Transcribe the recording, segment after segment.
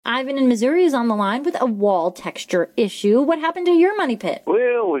Ivan in Missouri is on the line with a wall texture issue. What happened to your money pit?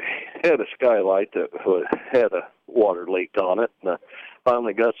 Well, we had a skylight that had a water leak on it, and I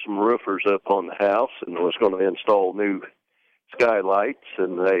finally got some roofers up on the house and was going to install new skylights,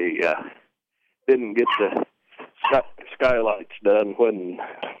 and they didn't get the skylights done when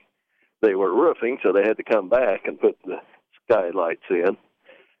they were roofing, so they had to come back and put the skylights in.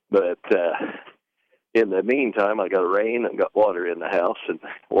 But in the meantime, I got rain and got water in the house and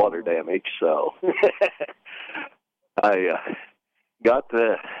water damage, so I got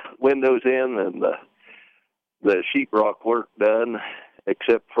the windows in and the sheetrock work done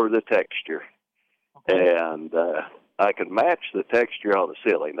except for the texture. And I can match the texture on the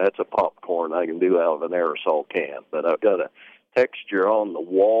ceiling. That's a popcorn I can do out of an aerosol can. But I've got a texture on the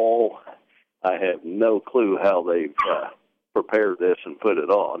wall. I have no clue how they've prepared this and put it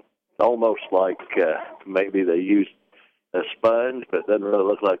on. Almost like maybe they used a sponge, but it doesn't really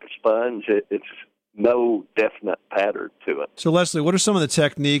look like a sponge. It's no definite pattern to it. So, Leslie, what are some of the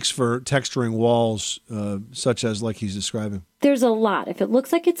techniques for texturing walls, such as like he's describing? There's a lot. If it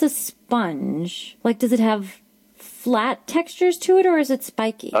looks like it's a sponge, like does it have flat textures to it, or is it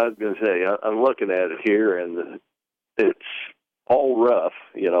spiky? I was going to say, I'm looking at it here, and it's all rough.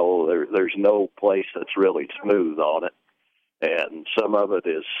 You know, there's no place that's really smooth on it. And some of it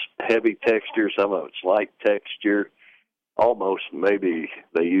is heavy texture, some of it's light texture. Almost maybe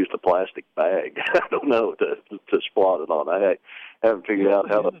they used a plastic bag. I don't know to splot it on. I haven't figured out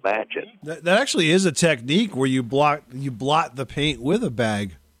how to match it. That actually is a technique where you blot the paint with a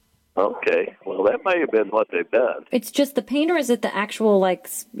bag. Okay, well that may have been what they've done. It's just the paint, or is it the actual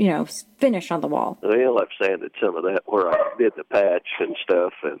finish on the wall? Well, I've sanded some of that where I did the patch and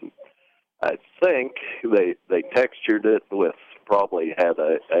stuff, and I think they textured it with probably had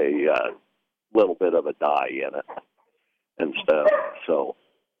a little bit of a dye in it and stuff. So,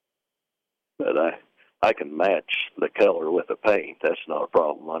 but I can match the color with the paint. That's not a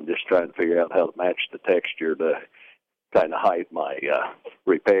problem. I'm just trying to figure out how to match the texture to kind of hide my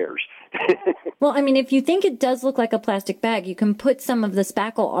repairs. Well, I mean, if you think it does look like a plastic bag, you can put some of the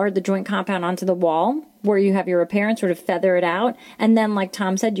spackle or the joint compound onto the wall where you have your repair and sort of feather it out. And then, like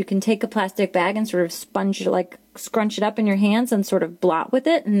Tom said, you can take a plastic bag and sort of scrunch it up in your hands and sort of blot with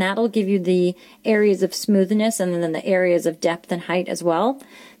it. And that'll give you the areas of smoothness and then the areas of depth and height as well.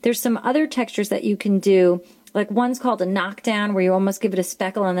 There's some other textures that you can do. Like one's called a knockdown, where you almost give it a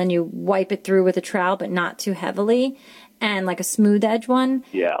speckle and then you wipe it through with a trowel, but not too heavily. And like a smooth edge one.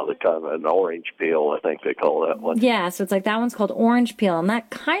 Yeah, the kind of an orange peel, I think they call that one. Yeah, so it's like that one's called orange peel, and that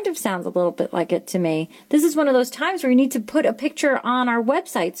kind of sounds a little bit like it to me. This is one of those times where you need to put a picture on our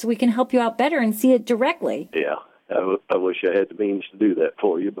website so we can help you out better and see it directly. Yeah, I wish I had the means to do that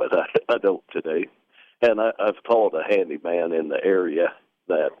for you, but I don't today. And I've called a handyman in the area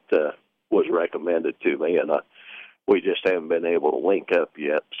that was recommended to me, and we just haven't been able to link up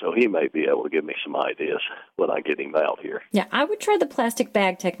yet, so he may be able to give me some ideas when I get him out here. Yeah, I would try the plastic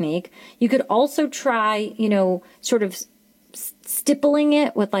bag technique. You could also try, sort of stippling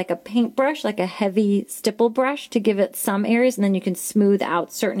it with like a paintbrush, like a heavy stipple brush to give it some areas, and then you can smooth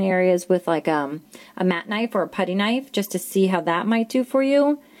out certain areas with like a matte knife or a putty knife just to see how that might do for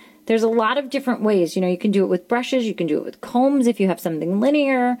you. There's a lot of different ways. You can do it with brushes, you can do it with combs if you have something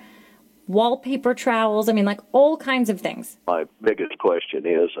linear, wallpaper trowels, like all kinds of things. My biggest question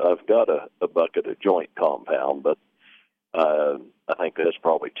is, I've got a bucket of joint compound, but I think that's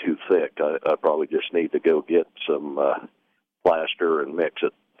probably too thick. I probably just need to go get some plaster and mix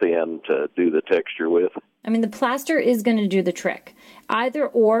it thin to do the texture with. The plaster is going to do the trick. Either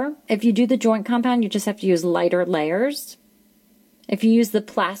or, if you do the joint compound, you just have to use lighter layers. If you use the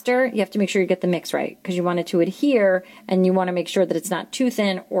plaster, you have to make sure you get the mix right because you want it to adhere and you want to make sure that it's not too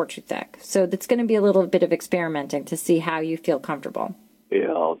thin or too thick. So that's going to be a little bit of experimenting to see how you feel comfortable.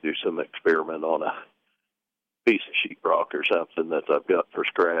 Yeah, I'll do some experiment on a piece of sheetrock or something that I've got for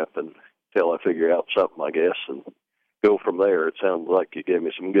scrap until I figure out something, I guess, and go from there. It sounds like you gave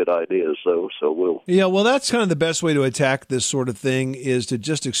me some good ideas, though, so we'll... Yeah, well, that's kind of the best way to attack this sort of thing is to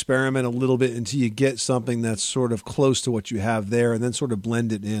just experiment a little bit until you get something that's sort of close to what you have there and then sort of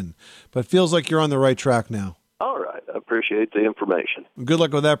blend it in. But it feels like you're on the right track now. All right. I appreciate the information. Good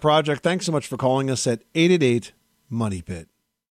luck with that project. Thanks so much for calling us at 888-MONEY-PIT.